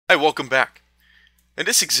Hi, welcome back. In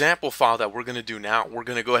this example file that we're going to do now, we're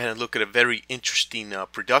going to go ahead and look at a very interesting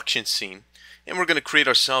production scene, and we're going to create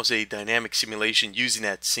ourselves a dynamic simulation using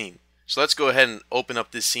that scene. So let's go ahead and open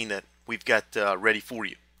up this scene that we've got ready for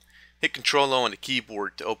you. Hit Control-O on the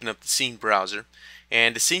keyboard to open up the scene browser,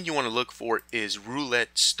 and the scene you want to look for is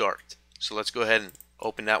Roulette Start. So let's go ahead and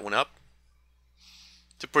open that one up.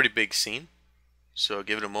 It's a pretty big scene, so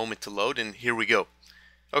give it a moment to load, and here we go.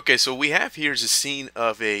 Okay, so we have here is a scene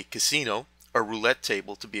of a casino, a roulette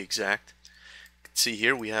table to be exact. You can see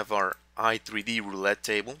here we have our i3D roulette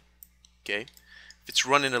table. Okay, if it's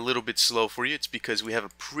running a little bit slow for you, it's because we have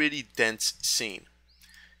a pretty dense scene.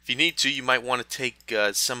 If you need to, you might want to take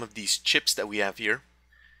some of these chips that we have here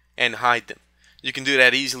and hide them. You can do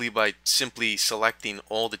that easily by simply selecting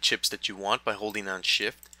all the chips that you want by holding on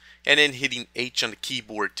Shift and then hitting H on the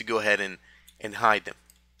keyboard to go ahead and hide them.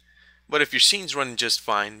 But if your scene's running just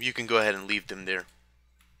fine, you can go ahead and leave them there.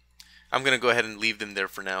 I'm going to go ahead and leave them there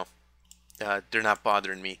for now. They're not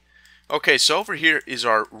bothering me. Okay, so over here is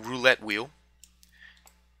our roulette wheel.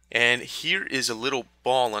 And here is a little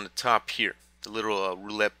ball on the top here, the little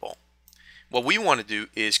roulette ball. What we want to do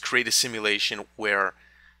is create a simulation where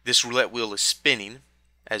this roulette wheel is spinning,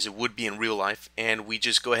 as it would be in real life, and we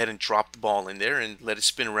just go ahead and drop the ball in there and let it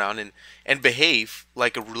spin around and behave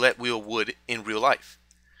like a roulette wheel would in real life.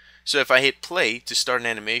 So if I hit play to start an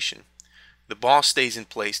animation, the ball stays in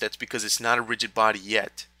place. That's because it's not a rigid body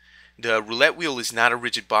yet. The roulette wheel is not a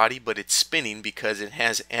rigid body, but it's spinning because it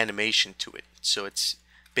has animation to it. So it's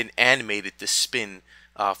been animated to spin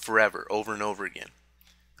forever, over and over again.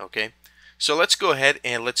 Okay, so let's go ahead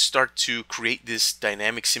and let's start to create this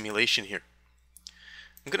dynamic simulation here.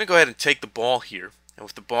 I'm going to go ahead and take the ball here, and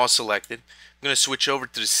with the ball selected, I'm going to switch over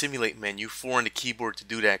to the Simulate menu, 4 on the keyboard to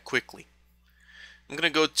do that quickly. I'm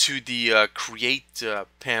going to go to the Create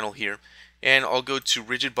panel here, and I'll go to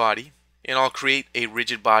Rigid Body, and I'll create a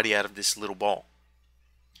rigid body out of this little ball.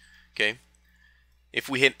 Okay. If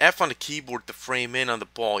we hit F on the keyboard to frame in on the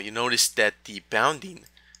ball, you notice that the bounding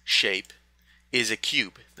shape is a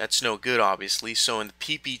cube. That's no good, obviously. So in the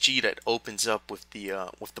PPG that opens up with the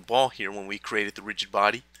ball here when we created the rigid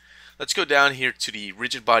body, let's go down here to the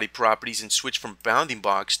rigid body properties and switch from bounding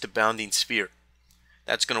box to bounding sphere.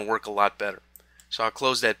 That's going to work a lot better. So I'll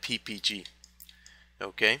close that PPG.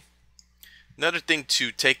 Okay. Another thing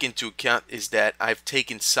to take into account is that I've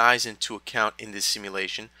taken size into account in this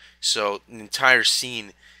simulation. So the entire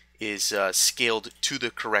scene is scaled to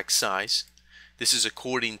the correct size. This is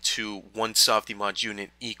according to one Softimod unit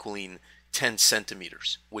equaling 10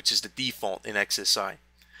 centimeters, which is the default in XSI.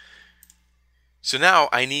 So now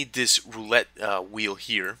I need this roulette wheel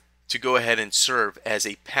here to go ahead and serve as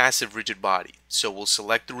a passive rigid body. So we'll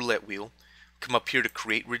select the roulette wheel, come up here to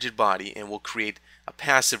create rigid body, and we'll create a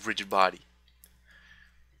passive rigid body.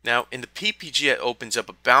 Now in the PPG that opens up,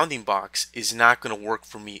 a bounding box is not going to work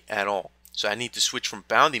for me at all. So I need to switch from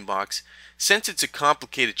bounding box. Since it's a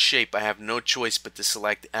complicated shape, I have no choice but to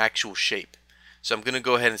select actual shape. So I'm going to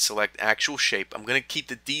go ahead and select actual shape. I'm going to keep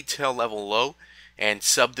the detail level low and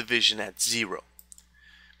subdivision at 0.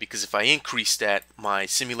 Because if I increase that, my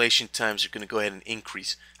simulation times are going to go ahead and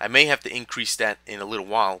increase. I may have to increase that in a little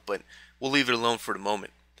while, but we'll leave it alone for the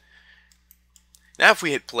moment. Now if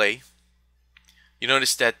we hit play, you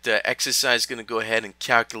notice that XSI is going to go ahead and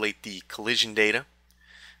calculate the collision data,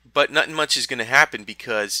 but nothing much is going to happen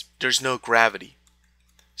because there's no gravity.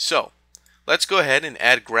 So let's go ahead and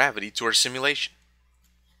add gravity to our simulation.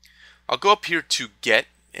 I'll go up here to Get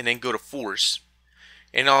and then go to Force,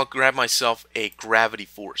 and I'll grab myself a gravity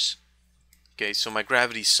force. Okay, so my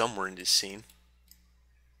gravity is somewhere in this scene.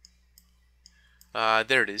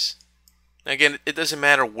 There it is. Again, it doesn't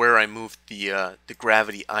matter where I move the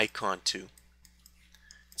gravity icon to.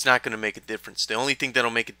 It's not going to make a difference. The only thing that'll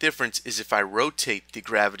make a difference is if I rotate the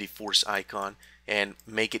gravity force icon and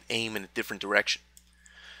make it aim in a different direction.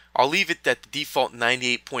 I'll leave it at the default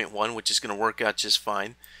 98.1, which is going to work out just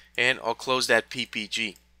fine, and I'll close that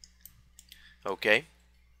PPG. Okay.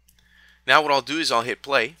 Now what I'll do is I'll hit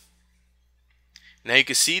play. Now you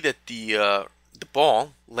can see that the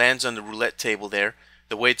ball lands on the roulette table there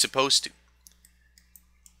the way it's supposed to.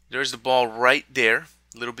 There's the ball right there.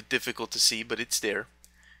 A little bit difficult to see, but it's there.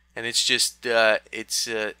 And it's just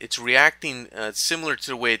it's reacting similar to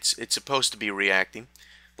the way it's supposed to be reacting.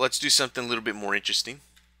 But let's do something a little bit more interesting.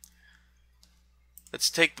 Let's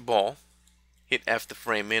take the ball, hit F to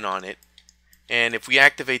frame in on it, and if we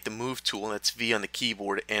activate the move tool, that's V on the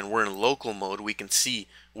keyboard, and we're in local mode, we can see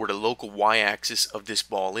where the local y-axis of this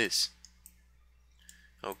ball is.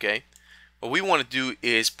 Okay, what we want to do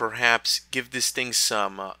is perhaps give this thing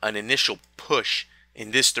some an initial push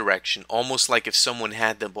in this direction, almost like if someone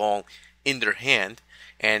had the ball in their hand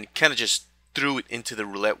and kind of just threw it into the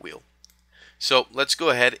roulette wheel. So let's go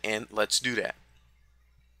ahead and let's do that.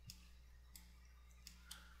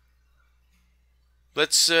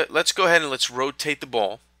 Let's go ahead and let's rotate the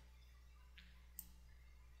ball.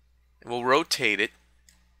 And we'll rotate it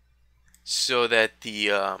so that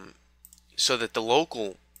the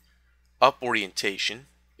local up orientation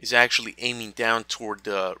is actually aiming down toward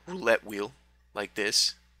the roulette wheel, like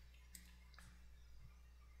this.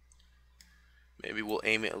 Maybe we'll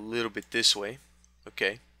aim it a little bit this way.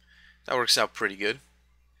 Okay, that works out pretty good.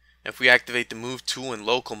 And if we activate the move tool in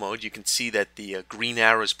local mode, you can see that the green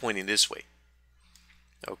arrow is pointing this way.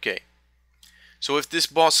 Okay, so with this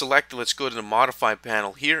ball selected, let's go to the modify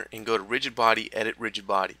panel here and go to rigid body, edit rigid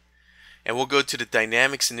body. And we'll go to the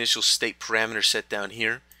dynamics initial state parameter set down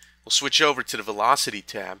here. We'll switch over to the velocity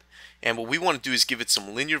tab, and what we want to do is give it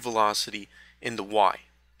some linear velocity in the Y.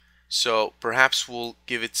 So perhaps we'll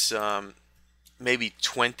give it some maybe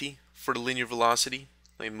 20 for the linear velocity.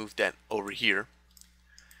 Let me move that over here,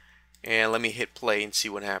 and let me hit play and see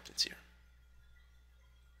what happens here.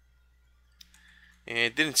 And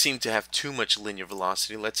it didn't seem to have too much linear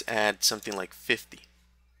velocity. Let's add something like 50.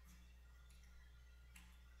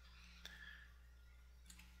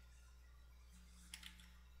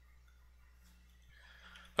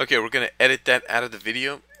 Okay, we're going to edit that out of the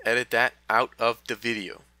video. Edit that out of the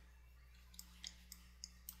video.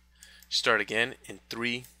 Start again in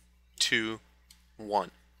 3, 2,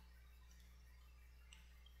 1.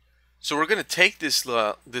 So we're going to take this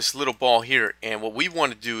little ball here, and what we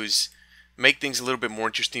want to do is make things a little bit more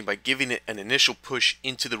interesting by giving it an initial push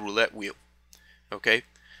into the roulette wheel. Okay,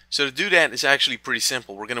 so to do that is actually pretty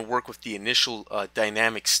simple. We're going to work with the initial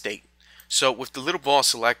dynamic state. So with the little ball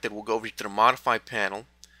selected, we'll go over to the modify panel,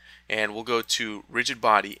 and we'll go to rigid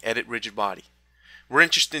body, edit rigid body. We're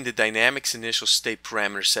interested in the dynamics initial state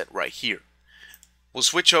parameter set right here. We'll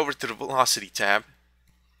switch over to the velocity tab,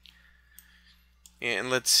 and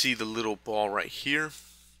let's see the little ball right here.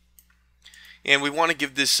 And we want to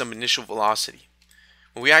give this some initial velocity.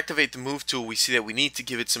 When we activate the move tool, we see that we need to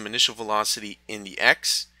give it some initial velocity in the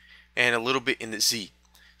X and a little bit in the Z.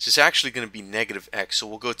 So it's actually going to be negative X. So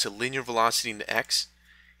we'll go to linear velocity in the X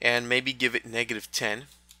and maybe give it negative 10.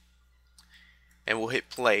 And we'll hit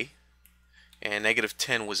play, and negative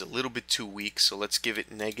 10 was a little bit too weak, so let's give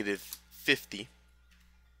it negative 50.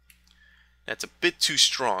 That's a bit too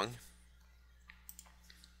strong,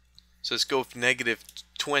 so let's go with negative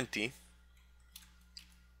 20.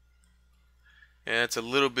 And that's a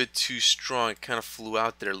little bit too strong. It kind of flew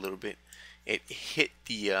out there a little bit. It hit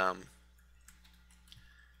the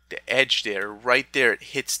edge there, right there. It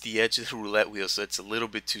hits the edge of the roulette wheel, so it's a little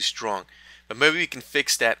bit too strong. But maybe we can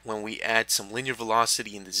fix that when we add some linear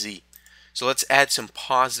velocity in the Z. So let's add some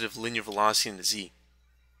positive linear velocity in the Z.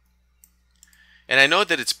 And I know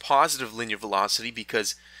that it's positive linear velocity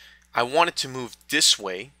because I want it to move this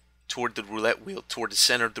way toward the roulette wheel, toward the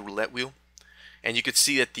center of the roulette wheel. And you could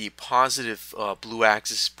see that the positive blue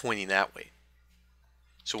axis is pointing that way.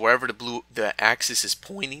 So wherever the axis is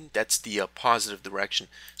pointing, that's the positive direction.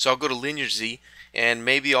 So I'll go to linear Z, and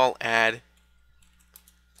maybe I'll add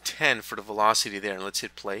 10 for the velocity there, and let's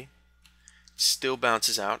hit play. It still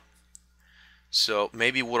bounces out. So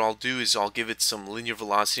maybe what I'll do is I'll give it some linear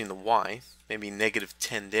velocity in the Y, maybe negative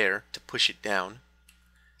 10 there to push it down.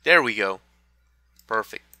 There we go.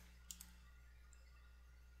 Perfect.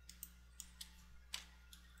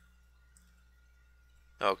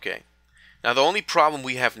 Okay. Now the only problem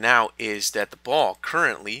we have now is that the ball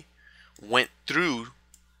currently went through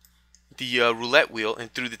the roulette wheel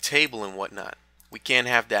and through the table and whatnot. We can't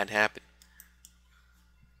have that happen.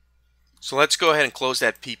 So let's go ahead and close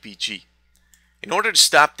that PPG. In order to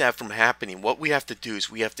stop that from happening, what we have to do is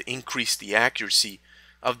we have to increase the accuracy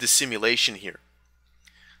of the simulation here.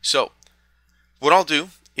 So what I'll do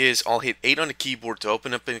is I'll hit 8 on the keyboard to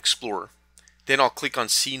open up an Explorer. Then I'll click on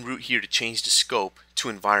Scene Root here to change the scope to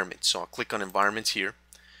Environment. So I'll click on Environments here.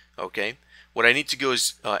 Okay. What I need to go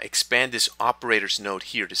is expand this operators node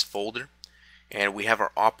here, this folder. And we have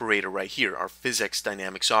our operator right here, our physics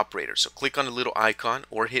dynamics operator. So click on the little icon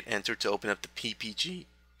or hit enter to open up the PPG.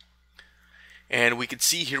 And we can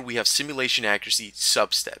see here we have simulation accuracy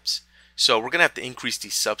substeps. So we're going to have to increase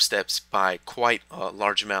these substeps by quite a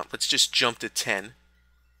large amount. Let's just jump to 10.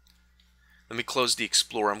 Let me close the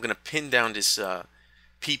Explorer. I'm going to pin down this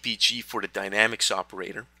PPG for the dynamics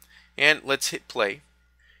operator. And let's hit play.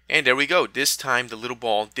 And there we go. This time the little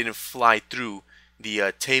ball didn't fly through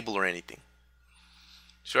the table or anything.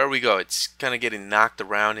 So there we go. It's kind of getting knocked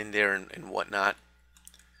around in there and whatnot.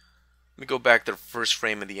 me go back to the first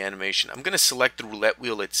frame of the animation. I'm going to select the roulette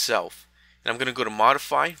wheel itself, and I'm going to go to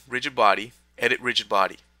Modify, Rigid Body, Edit Rigid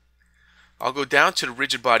Body. I'll go down to the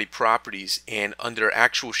rigid body properties, and under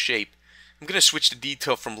Actual Shape, I'm going to switch the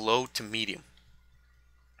detail from low to medium.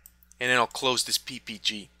 And then I'll close this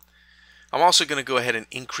PPG. I'm also going to go ahead and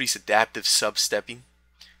increase adaptive substepping,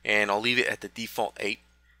 and I'll leave it at the default 8,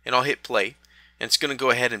 and I'll hit play, and it's going to go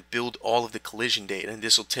ahead and build all of the collision data, and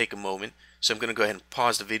this will take a moment, so I'm going to go ahead and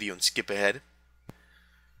pause the video and skip ahead.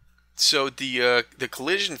 So the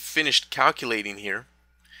collision finished calculating here,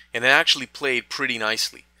 and it actually played pretty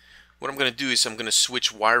nicely. What I'm going to do is I'm going to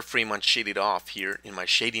switch wireframe on shaded off here in my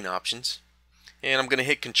shading options, and I'm going to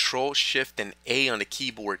hit Control Shift and A on the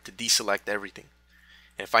keyboard to deselect everything.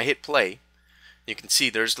 And if I hit play, you can see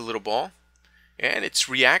there's the little ball, and it's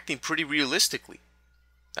reacting pretty realistically.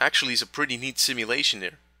 Actually, it's a pretty neat simulation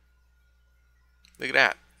there. Look at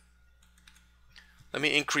that. Let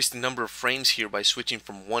me increase the number of frames here by switching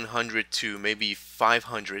from 100 to maybe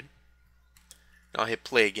 500. I'll hit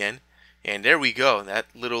play again, and there we go. That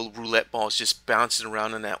little roulette ball is just bouncing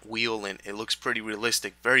around on that wheel, and it looks pretty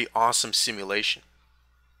realistic. Very awesome simulation.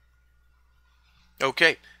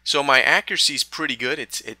 Okay, so my accuracy is pretty good.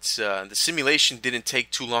 The simulation didn't take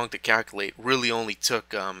too long to calculate. Really only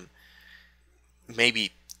took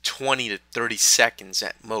maybe 20 to 30 seconds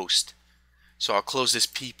at most. So I'll close this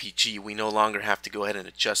PPG. We no longer have to go ahead and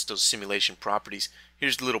adjust those simulation properties.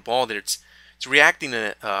 Here's the little ball there. It's reacting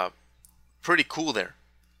pretty cool there.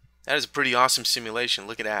 That is a pretty awesome simulation.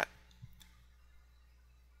 Look at that.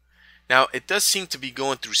 Now it does seem to be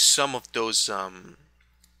going through some of those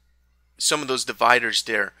dividers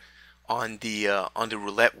there on the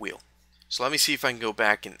roulette wheel. So let me see if I can go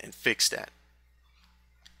back and fix that.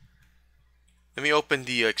 Let me open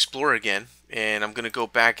the Explorer again, and I'm going to go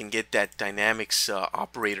back and get that dynamics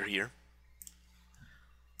operator here.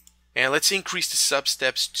 And let's increase the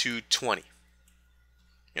substeps to 20.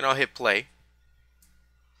 And I'll hit play.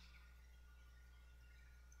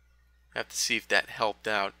 I have to see if that helped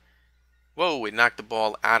out. Whoa, it knocked the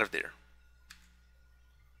ball out of there.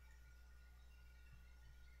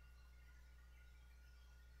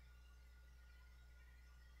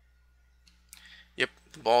 Yep,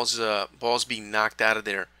 the ball's being knocked out of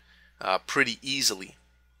there pretty easily,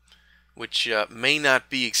 which may not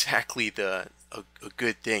be exactly a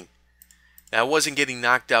good thing. Now, I wasn't getting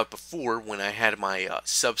knocked out before when I had my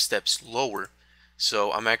substeps lower,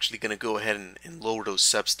 so I'm actually going to go ahead and lower those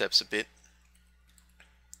substeps a bit.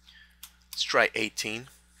 Let's try 18.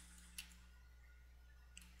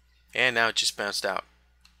 And now it just bounced out.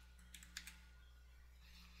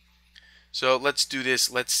 So let's do this.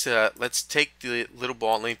 Let's take the little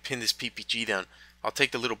ball. Let me pin this PPG down. I'll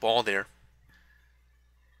take the little ball there.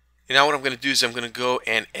 And now what I'm going to do is I'm going to go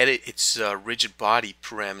and edit its rigid body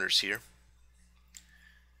parameters here.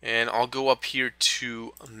 And I'll go up here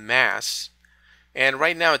to mass. And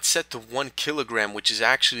right now it's set to 1 kilogram, which is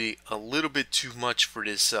actually a little bit too much for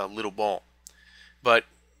this little ball. But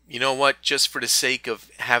you know what? Just for the sake of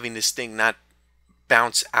having this thing not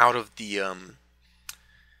bounce out of the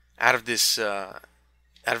out of this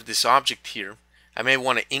object here, I may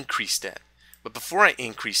want to increase that. But before I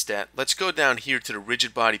increase that, let's go down here to the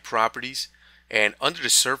rigid body properties, and under the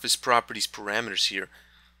surface properties parameters here,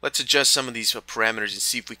 let's adjust some of these parameters and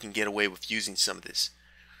see if we can get away with using some of this.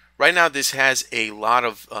 Right now this has a lot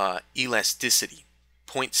of elasticity,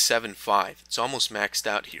 0.75. It's almost maxed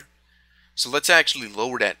out here. So let's actually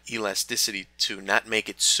lower that elasticity to not make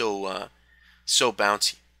it so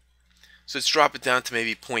bouncy. So let's drop it down to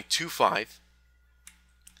maybe 0.25.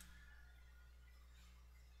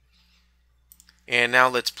 And now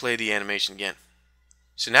let's play the animation again.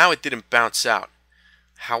 So now it didn't bounce out.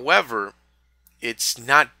 However, it's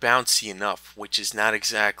not bouncy enough, which is not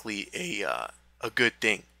exactly a good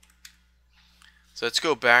thing. So let's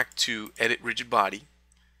go back to Edit Rigid Body,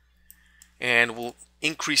 and we'll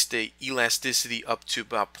increase the elasticity up to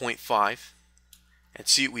about 0.5 and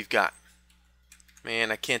see what we've got.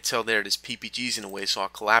 Man, I can't tell there. This PPG's in the way, so I'll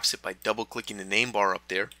collapse it by double clicking the name bar up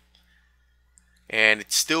there. And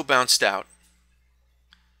it's still bounced out.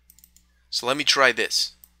 So let me try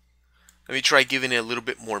this. Let me try giving it a little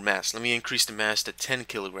bit more mass. Let me increase the mass to 10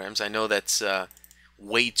 kilograms. I know that's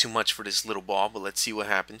way too much for this little ball, but let's see what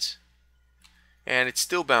happens. And it's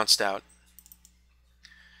still bounced out.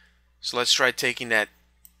 So let's try taking that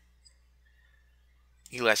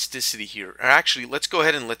elasticity here. Or actually, let's go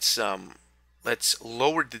ahead and let's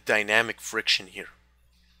lower the dynamic friction here.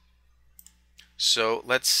 So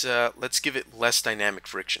let's give it less dynamic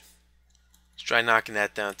friction. Let's try knocking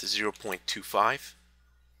that down to 0.25.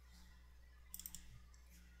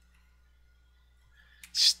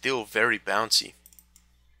 Still very bouncy.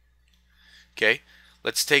 Okay,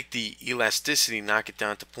 let's take the elasticity, knock it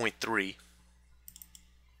down to 0.3.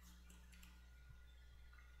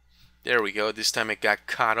 There we go. This time it got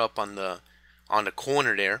caught up on the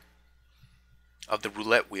corner there of the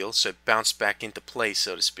roulette wheel, so it bounced back into place,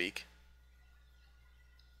 so to speak.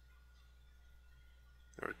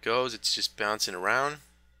 There it goes. It's just bouncing around.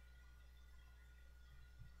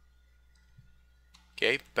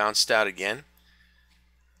 Okay, bounced out again.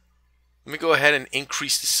 Let me go ahead and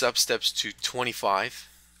increase the sub-steps to 25.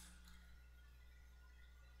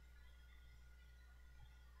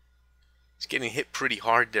 It's getting hit pretty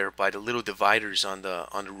hard there by the little dividers on the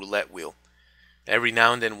roulette wheel. Every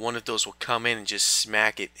now and then one of those will come in and just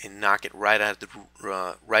smack it and knock it right out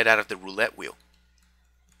of the roulette wheel.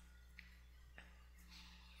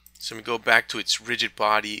 So let me go back to its rigid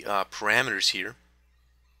body parameters here.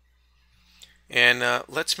 And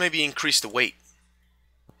let's maybe increase the weight.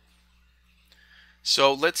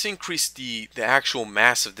 So let's increase the actual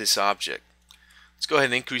mass of this object. Let's go ahead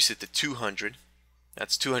and increase it to 200.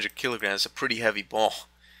 That's 200 kilograms, a pretty heavy ball.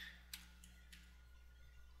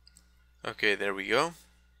 Okay, there we go.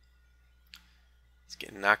 It's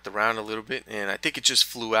getting knocked around a little bit, and I think it just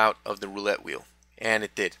flew out of the roulette wheel. And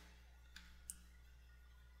it did.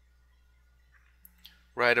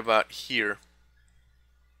 Right about here.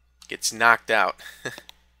 Gets knocked out.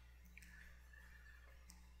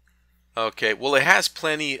 Okay, well, it has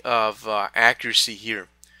plenty of accuracy here.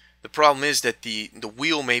 The problem is that the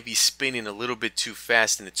wheel may be spinning a little bit too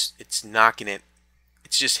fast, and it's knocking it.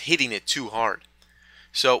 It's just hitting it too hard.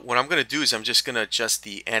 So what I'm going to do is I'm just going to adjust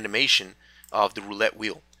the animation of the roulette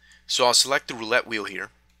wheel. So I'll select the roulette wheel here,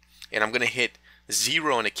 and I'm going to hit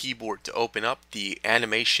 0 on the keyboard to open up the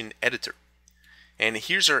animation editor. And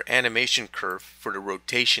here's our animation curve for the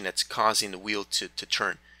rotation that's causing the wheel to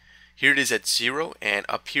turn. Here it is at 0, and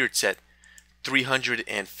up here it's at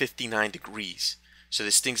 359 degrees. So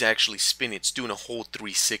this thing's actually spinning. It's doing a whole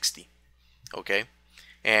 360. Okay?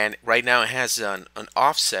 And right now it has an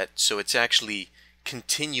offset, so it's actually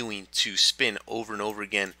continuing to spin over and over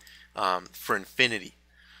again for infinity.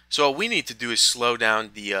 So all we need to do is slow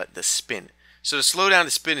down the spin. So to slow down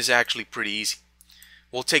the spin is actually pretty easy.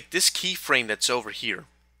 We'll take this keyframe that's over here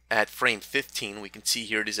at frame 15. We can see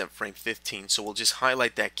here it is at frame 15. So we'll just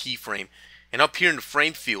highlight that keyframe. And up here in the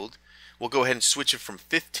frame field, we'll go ahead and switch it from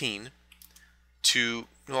 15 to,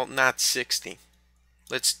 well, not 60.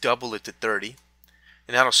 Let's double it to 30.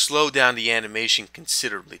 And that'll slow down the animation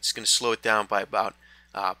considerably. It's going to slow it down by about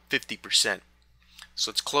 50%.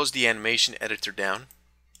 So let's close the animation editor down.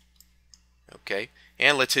 Okay,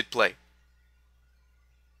 and let's hit play.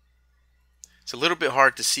 It's a little bit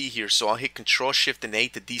hard to see here, so I'll hit Control Shift and A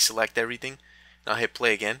to deselect everything. And I'll hit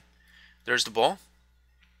play again. There's the ball.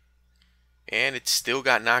 And it still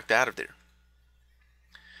got knocked out of there.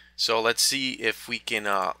 So let's see if we can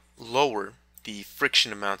lower the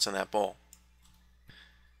friction amounts on that ball.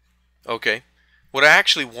 Okay, what I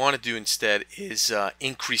actually want to do instead is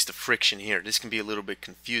increase the friction here. This can be a little bit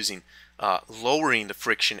confusing. Lowering the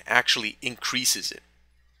friction actually increases it.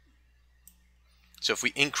 So if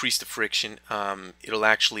we increase the friction, it'll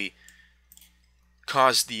actually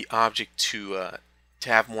cause the object to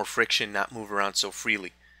have more friction, not move around so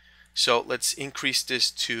freely. So let's increase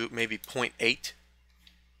this to maybe 0.8.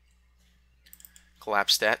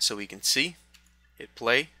 Collapse that so we can see. Hit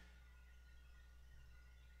play.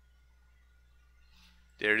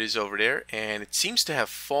 There it is over there, and it seems to have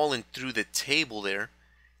fallen through the table there,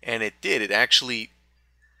 and it did. It actually,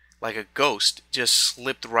 like a ghost, just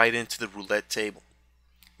slipped right into the roulette table,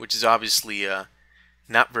 which is obviously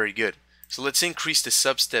not very good. So let's increase the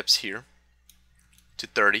sub-steps here to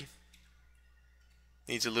 30.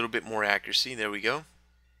 Needs a little bit more accuracy. There we go.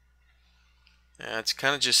 It's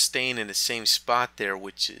kind of just staying in the same spot there,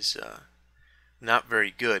 which is not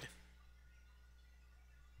very good.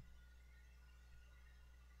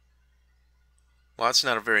 Well, that's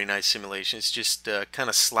not a very nice simulation. It's just kind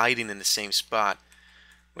of sliding in the same spot,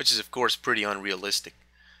 which is of course pretty unrealistic.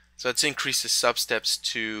 So let's increase the sub-steps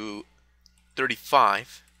to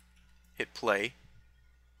 35. Hit play.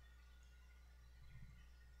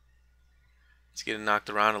 Let's get it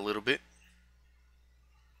knocked around a little bit.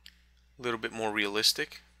 A little bit more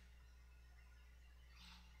realistic.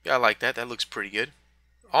 Yeah, I like that. That looks pretty good.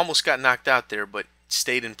 Almost got knocked out there, but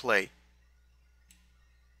stayed in play.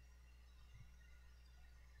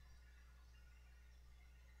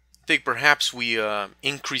 I think perhaps we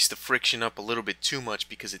increase the friction up a little bit too much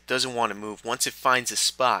because it doesn't want to move. Once it finds a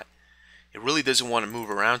spot, it really doesn't want to move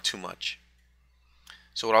around too much.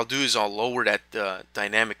 So what I'll do is I'll lower that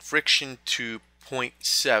dynamic friction to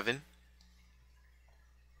 0.7.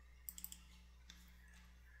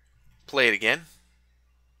 play it again.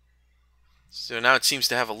 So now it seems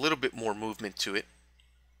to have a little bit more movement to it.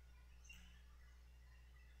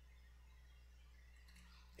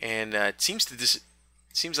 And it seems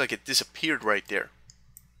like it disappeared right there.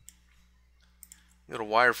 Little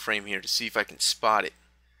wireframe here to see if I can spot it.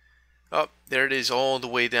 Oh, there it is, all the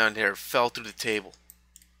way down there. It fell through the table.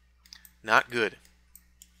 Not good.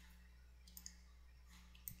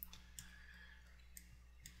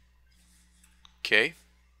 Okay.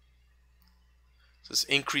 So let's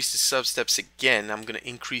increase the sub steps again. I'm going to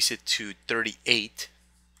increase it to 38.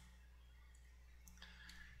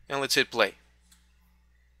 And let's hit play.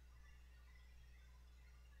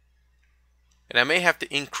 And I may have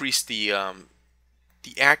to increase the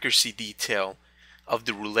accuracy detail of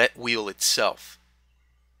the roulette wheel itself.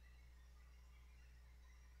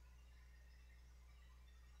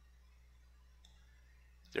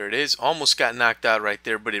 There it is. Almost got knocked out right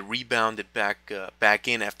there, but it rebounded back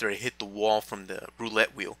in after it hit the wall from the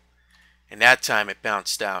roulette wheel. And that time it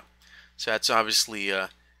bounced out. So that's obviously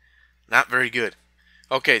not very good.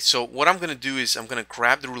 Okay, so what I'm going to do is I'm going to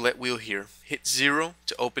grab the roulette wheel here, hit 0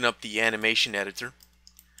 to open up the animation editor.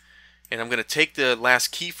 And I'm going to take the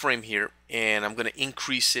last keyframe here and I'm going to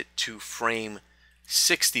increase it to frame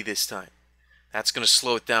 60 this time. That's going to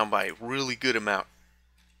slow it down by a really good amount.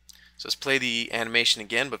 So let's play the animation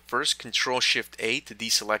again, but first Control-Shift-A to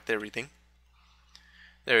deselect everything.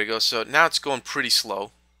 There we go. So now it's going pretty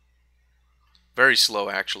slow. Very slow,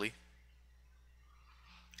 actually.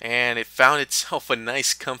 And it found itself a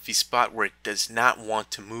nice comfy spot where it does not want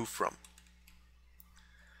to move from.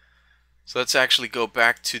 So let's actually go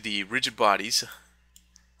back to the rigid bodies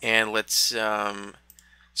and let's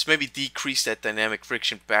maybe decrease that dynamic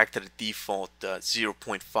friction back to the default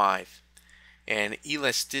 0.5. And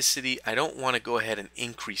elasticity, I don't want to go ahead and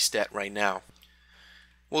increase that right now.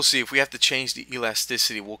 We'll see. If we have to change the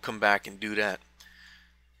elasticity, we'll come back and do that.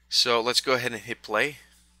 So let's go ahead and hit play.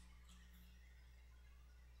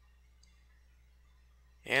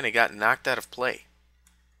 And it got knocked out of play.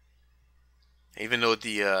 Even though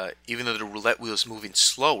the roulette wheel is moving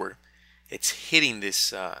slower, it's hitting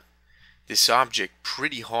this this object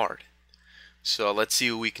pretty hard. So let's see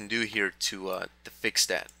what we can do here to fix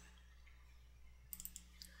that.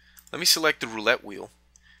 Let me select the roulette wheel.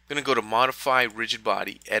 I'm going to go to Modify Rigid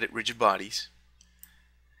Body, Edit Rigid Bodies.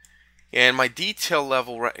 And my detail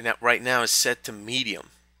level right now is set to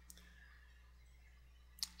medium.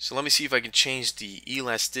 So let me see if I can change the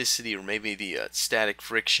elasticity or maybe the static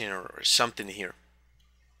friction or something here.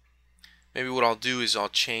 Maybe what I'll do is I'll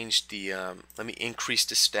change the, let me increase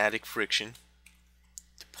the static friction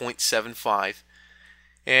to 0.75.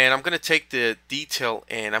 And I'm going to take the detail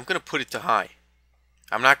and I'm going to put it to high.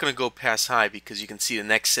 I'm not going to go past high because you can see the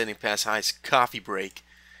next setting past high is coffee break.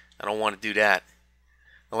 I don't want to do that.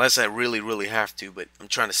 Unless I really have to, but I'm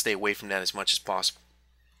trying to stay away from that as much as possible.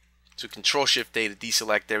 So Control-Shift-A to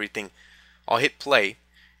deselect everything. I'll hit play,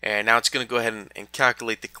 and now it's going to go ahead and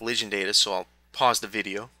calculate the collision data, so I'll pause the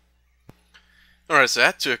video. Alright, so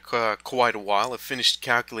that took quite a while. I finished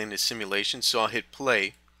calculating the simulation, so I'll hit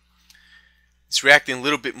play. It's reacting a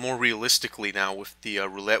little bit more realistically now with the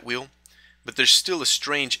roulette wheel, but there's still a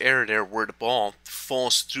strange error there where the ball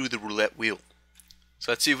falls through the roulette wheel.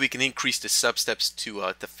 So let's see if we can increase the sub-steps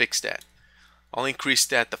to fix that. I'll increase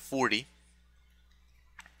that to 40.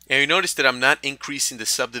 And you notice that I'm not increasing the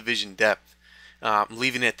subdivision depth. I'm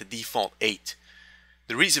leaving it at the default 8.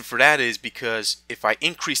 The reason for that is because if I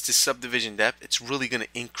increase the subdivision depth, it's really going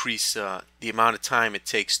to increase the amount of time it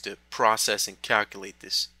takes to process and calculate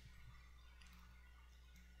this.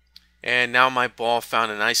 And now my ball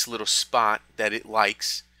found a nice little spot that it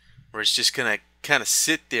likes, where it's just going to kind of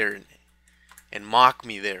sit there and mock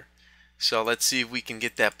me there. So let's see if we can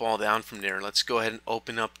get that ball down from there. Let's go ahead and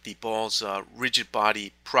open up the ball's rigid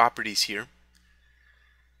body properties here.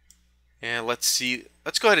 And let's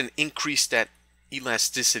go ahead and increase that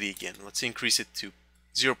elasticity again. Let's increase it to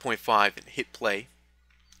 0.5 and hit play.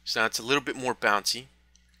 So now it's a little bit more bouncy.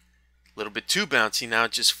 A little bit too bouncy. Now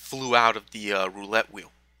it just flew out of the roulette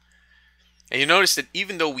wheel. And you notice that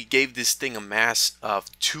even though we gave this thing a mass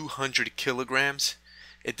of 200 kilograms,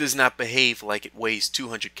 it does not behave like it weighs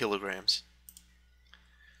 200 kilograms.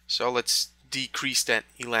 So let's decrease that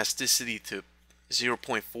elasticity to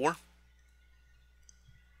 0.4.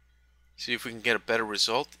 See if we can get a better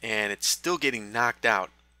result. And it's still getting knocked out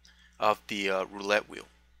of the roulette wheel.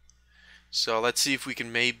 So let's see if we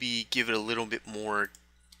can maybe give it a little bit more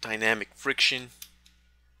dynamic friction.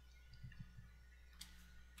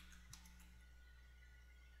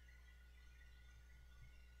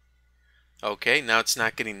 Okay, now it's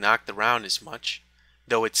not getting knocked around as much.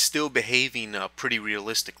 though it's still behaving pretty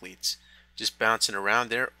realistically. It's just bouncing around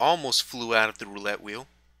there. Almost flew out of the roulette wheel.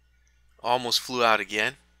 Almost flew out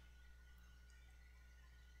again.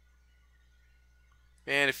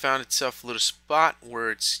 And it found itself a little spot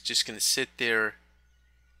where it's just going to sit there.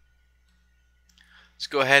 Let's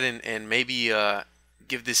go ahead and maybe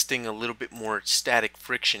give this thing a little bit more static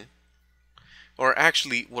friction. Or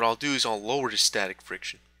actually, what I'll do is I'll lower the static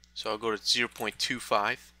friction. So I'll go to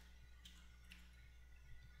 0.25.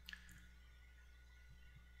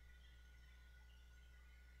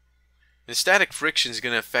 The static friction is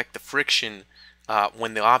going to affect the friction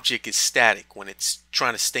when the object is static, when it's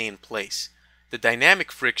trying to stay in place. The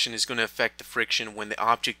dynamic friction is going to affect the friction when the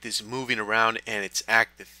object is moving around and it's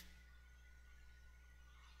active.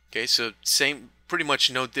 Okay, so same, pretty much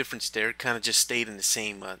no difference there. It kind of just stayed in the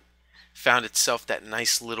same, found itself that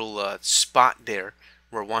nice little spot there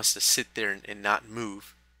where it wants to sit there and not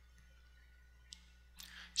move.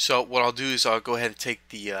 So what I'll do is I'll go ahead and take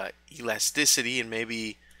the elasticity and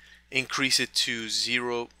maybe increase it to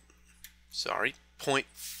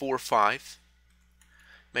 0.45.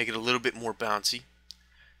 Make it a little bit more bouncy.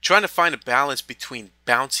 Trying to find a balance between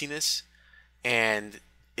bounciness and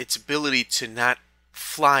its ability to not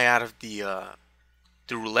fly out of the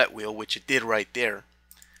roulette wheel, which it did right there.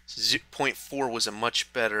 So 0.4 was a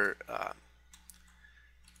much better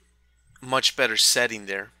setting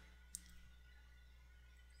there.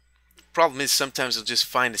 Problem is sometimes it'll just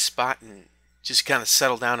find a spot and just kind of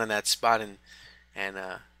settle down on that spot and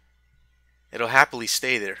it'll happily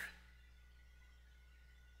stay there.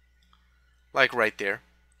 Like right there.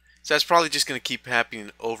 So that's probably just going to keep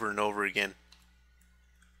happening over and over again.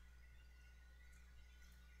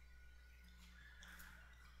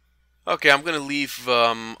 Okay, I'm going to leave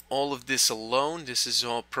all of this alone. This is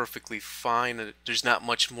all perfectly fine. There's not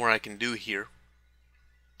much more I can do here.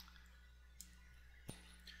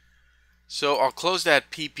 So I'll close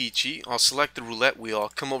that PPG. I'll select the roulette wheel. I'll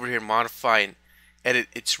come over here, modify and edit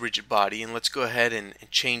its rigid body. And let's go ahead and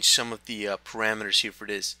change some of the parameters here for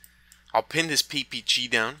this. I'll pin this PPG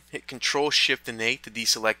down, hit Control Shift and A to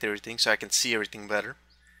deselect everything so I can see everything better.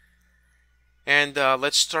 And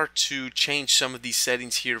let's start to change some of these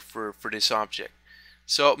settings here for this object.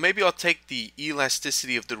 So maybe I'll take the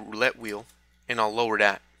elasticity of the roulette wheel and I'll lower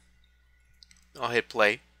that. I'll hit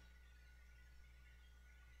play.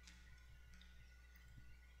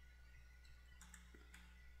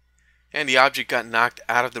 And the object got knocked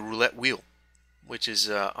out of the roulette wheel, which is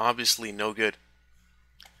obviously no good.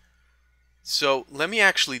 So let me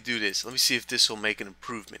actually do this. Let me see if this will make an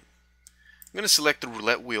improvement. I'm going to select the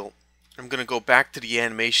roulette wheel. I'm going to go back to the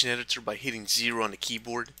animation editor by hitting 0 on the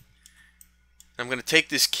keyboard. I'm going to take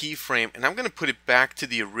this keyframe and I'm going to put it back to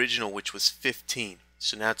the original, which was 15.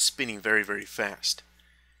 So now it's spinning very, very fast.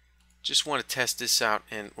 Just want to test this out,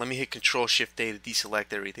 and let me hit Control Shift A to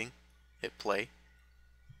deselect everything. Hit play.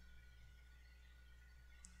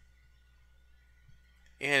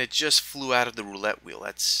 And it just flew out of the roulette wheel.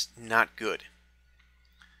 That's not good.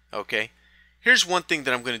 Okay, here's one thing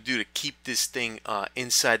that I'm going to do to keep this thing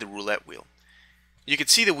inside the roulette wheel. You can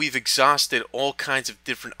see that we've exhausted all kinds of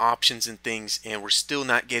different options and things, and we're still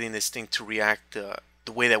not getting this thing to react the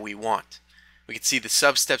way that we want. We can see the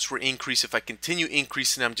sub-steps were increased. If I continue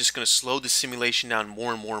increasing, I'm just going to slow the simulation down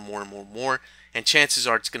more and more and more and more and more, and chances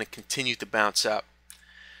are it's going to continue to bounce out.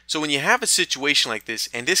 So when you have a situation like this,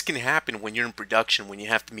 and this can happen when you're in production, when you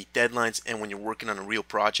have to meet deadlines and when you're working on a real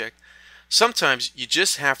project, sometimes you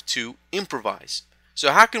just have to improvise.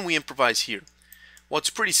 So how can we improvise here? Well, it's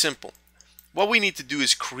pretty simple. What we need to do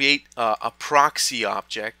is create a proxy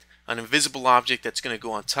object, an invisible object that's going to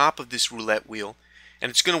go on top of this roulette wheel, and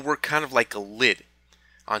it's going to work kind of like a lid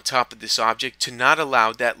on top of this object to not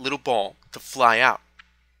allow that little ball to fly out.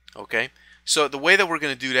 Okay? So the way that we're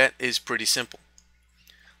going to do that is pretty simple.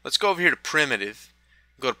 Let's go over here to Primitive,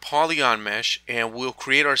 go to Polygon Mesh, and we'll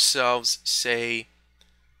create ourselves, say,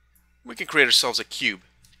 we can create ourselves a cube.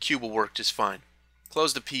 The cube will work just fine.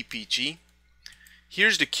 Close the PPG.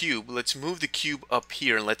 Here's the cube. Let's move the cube up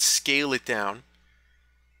here and let's scale it down.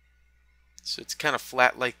 So it's kind of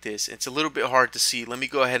flat like this. It's a little bit hard to see. Let me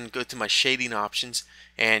go ahead and go to my shading options,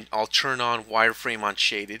 and I'll turn on wireframe on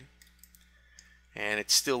shaded. And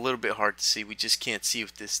it's still a little bit hard to see. We just can't see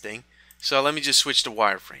with this thing. So let me just switch to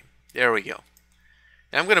wireframe. There we go.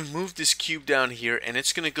 Now I'm going to move this cube down here, and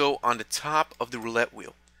it's going to go on the top of the roulette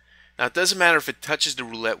wheel. Now it doesn't matter if it touches the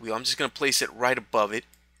roulette wheel. I'm just going to place it right above it.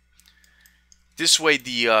 This way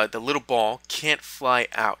the little ball can't fly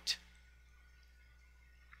out.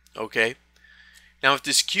 Okay. Now with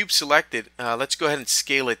this cube selected, let's go ahead and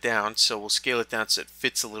scale it down. So we'll scale it down so it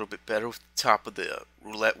fits a little bit better with the top of the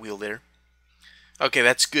roulette wheel there. Okay,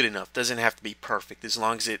 that's good enough. Doesn't have to be perfect as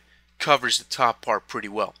long as it covers the top part pretty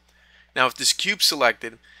well. Now with this cube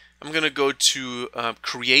selected, I'm going to go to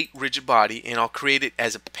create rigid body, and I'll create it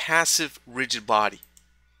as a passive rigid body.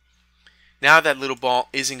 Now that little ball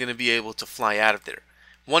isn't going to be able to fly out of there.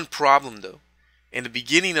 One problem though, in the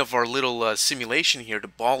beginning of our little simulation here, the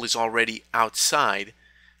ball is already outside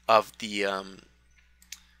of the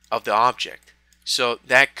object. So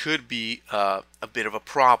that could be a bit of a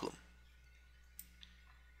problem.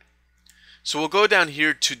 So we'll go down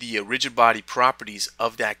here to the rigid body properties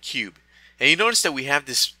of that cube. And you notice that we have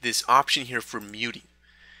this option here for muting.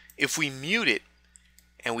 If we mute it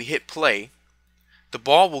and we hit play, the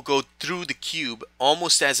ball will go through the cube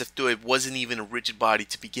almost as if though it wasn't even a rigid body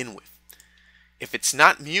to begin with. If it's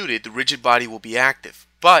not muted, the rigid body will be active,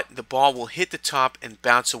 but the ball will hit the top and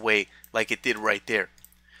bounce away like it did right there.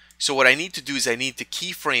 So what I need to do is I need to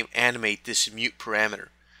keyframe animate this mute parameter.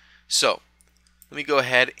 So let me go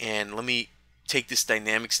ahead and let me take this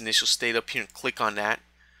dynamics initial state up here and click on that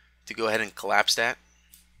to go ahead and collapse that.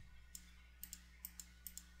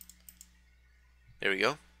 There we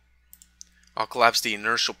go. I'll collapse the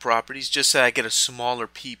inertial properties just so I get a smaller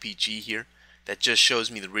PPG here that just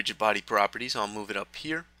shows me the rigid body properties. I'll move it up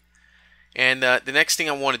here. And the next thing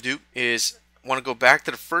I want to do is I want to go back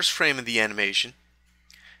to the first frame of the animation,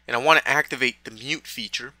 and I want to activate the mute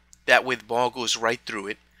feature. That way the ball goes right through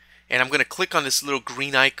it. And I'm going to click on this little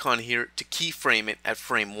green icon here to keyframe it at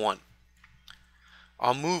frame 1.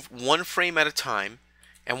 I'll move one frame at a time,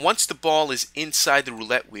 and once the ball is inside the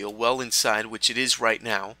roulette wheel, well inside, which it is right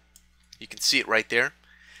now, you can see it right there,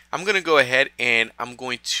 I'm going to go ahead and I'm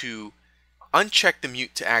going to uncheck the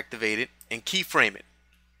mute to activate it and keyframe it.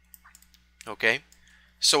 Okay,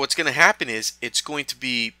 so what's going to happen is it's going to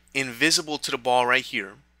be invisible to the ball right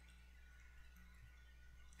here,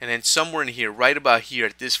 and then somewhere in here, right about here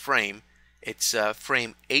at this frame, it's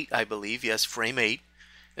frame 8 I believe, yes, frame 8,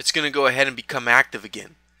 it's going to go ahead and become active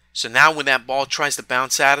again. So now when that ball tries to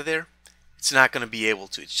bounce out of there, it's not going to be able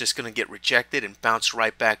to. It's just going to get rejected and bounce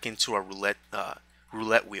right back into our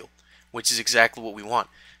roulette wheel, which is exactly what we want.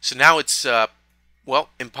 So now it's well,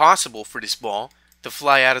 impossible for this ball to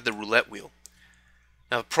fly out of the roulette wheel.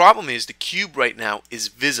 Now the problem is the cube right now is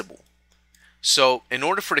visible. So in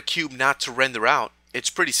order for the cube not to render out, it's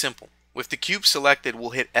pretty simple. With the cube selected,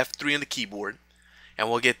 we'll hit F3 on the keyboard, and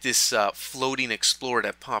we'll get this floating explorer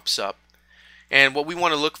that pops up. And what we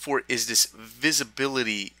want to look for is this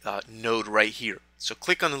visibility node right here. So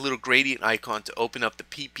click on the little gradient icon to open up the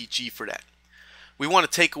PPG for that. We want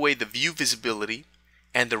to take away the view visibility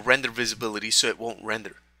and the render visibility so it won't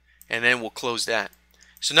render. And then we'll close that.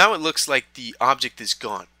 So now it looks like the object is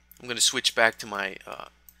gone. I'm going to switch back to my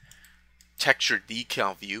texture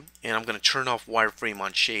decal view, and I'm going to turn off wireframe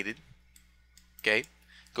on shaded. Okay,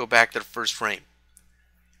 go back to the first frame.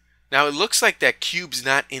 Now it looks like that cube's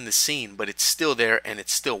not in the scene, but it's still there and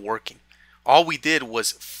it's still working. All we did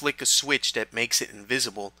was flick a switch that makes it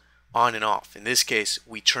invisible on and off. In this case,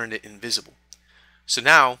 we turned it invisible. So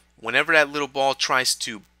now, whenever that little ball tries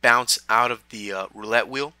to bounce out of the roulette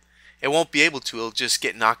wheel, it won't be able to. It'll just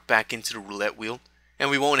get knocked back into the roulette wheel, and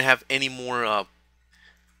we won't have any more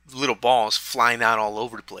little balls flying out all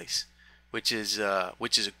over the place, which is a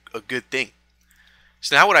good thing.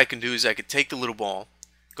 So now what I can do is I could take the little ball,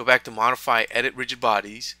 go back to modify, edit rigid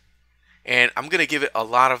bodies, and I'm going to give it a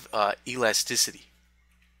lot of elasticity,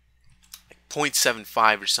 like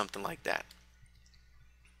 0.75 or something like that.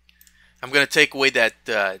 I'm going to take away that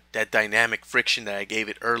dynamic friction that I gave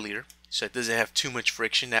it earlier, so it doesn't have too much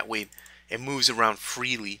friction. That way it moves around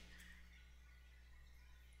freely.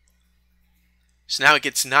 So now it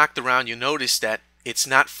gets knocked around. You'll notice that it's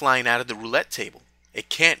not flying out of the roulette table. It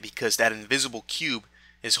can't, because that invisible cube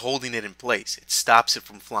is holding it in place. It stops it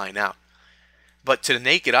from flying out. But to the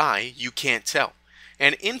naked eye, you can't tell.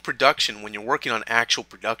 And in production, when you're working on actual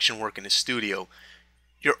production work in a studio,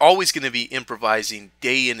 you're always going to be improvising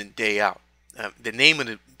day in and day out. The name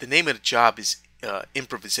of the job is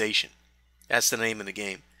improvisation. That's the name of the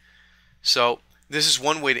game. So this is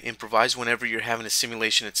one way to improvise whenever you're having a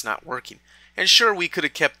simulation that's not working. And sure, we could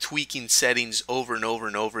have kept tweaking settings over and over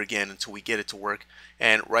and over again until we get it to work.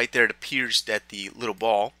 And right there it appears that the little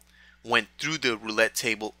ball went through the roulette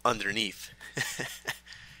table underneath.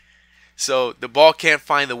 So the ball can't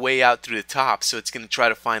find the way out through the top, so it's going to try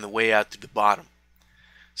to find the way out through the bottom.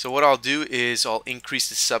 So what I'll do is I'll increase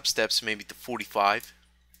the sub steps maybe to 45.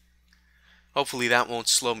 Hopefully that won't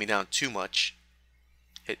slow me down too much.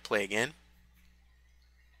 Hit play again.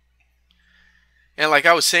 And like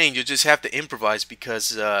I was saying, you just have to improvise, because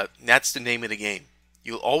that's the name of the game.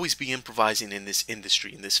 You'll always be improvising in this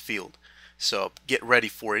industry, in this field. So get ready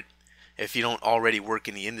for it. if you don't already work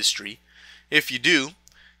in the industry. If you do,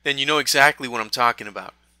 then you know exactly what I'm talking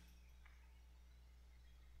about.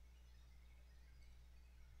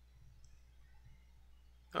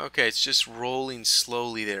 Okay, it's just rolling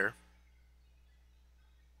slowly there.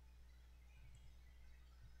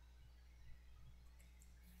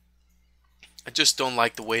 I just don't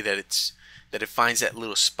like the way that it finds that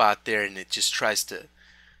little spot there and it just tries to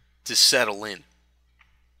settle in.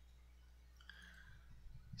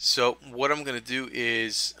 So what I'm going to do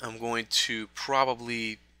is I'm going to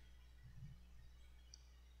probably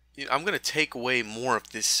I'm going to take away more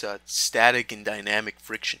of this static and dynamic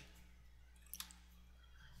friction.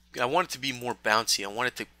 I want it to be more bouncy. I want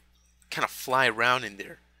it to kind of fly around in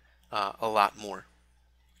there a lot more.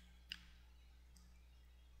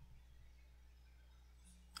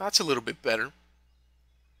 That's a little bit better.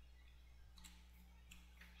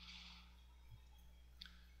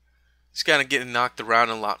 It's kind of getting knocked around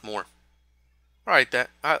a lot more. Alright,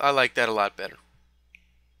 I like that a lot better.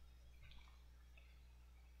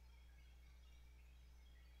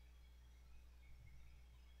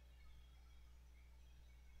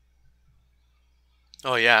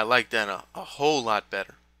 Oh yeah, I like that a whole lot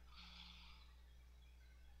better.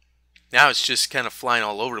 Now it's just kind of flying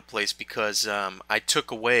all over the place because I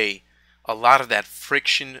took away a lot of that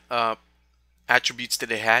friction attributes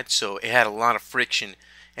that it had. So it had a lot of friction,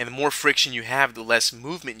 and the more friction you have, the less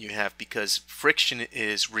movement you have, because friction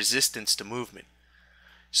is resistance to movement.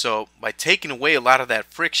 So by taking away a lot of that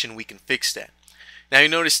friction, we can fix that. Now you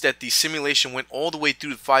notice that the simulation went all the way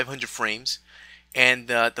through the 500 frames, and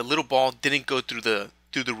the little ball didn't go through the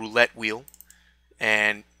roulette wheel,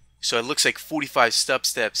 and so it looks like 45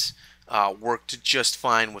 steps worked just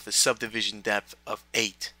fine with a subdivision depth of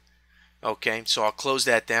 8. Okay, so I'll close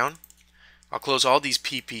that down. I'll close all these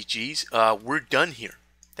PPGs. We're done here.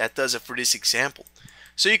 That does it for this example.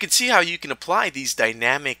 So you can see how you can apply these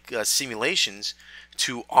dynamic simulations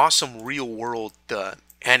to awesome real-world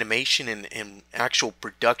animation and actual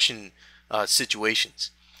production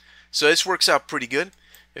situations. So this works out pretty good.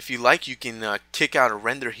 If you like, you can kick out a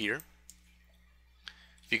render here.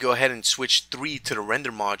 If you go ahead and switch 3 to the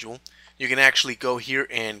render module, you can actually go here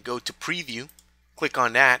and go to preview, click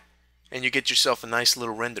on that, and you get yourself a nice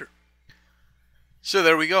little render. So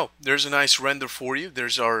there we go. There's a nice render for you.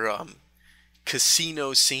 There's our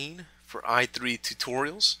casino scene for i3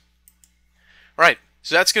 tutorials. Alright,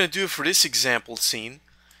 so that's going to do it for this example scene.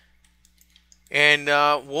 And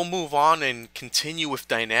we'll move on and continue with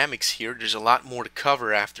dynamics here. There's a lot more to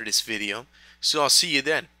cover after this video. So I'll see you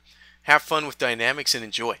then. Have fun with dynamics and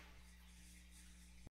enjoy.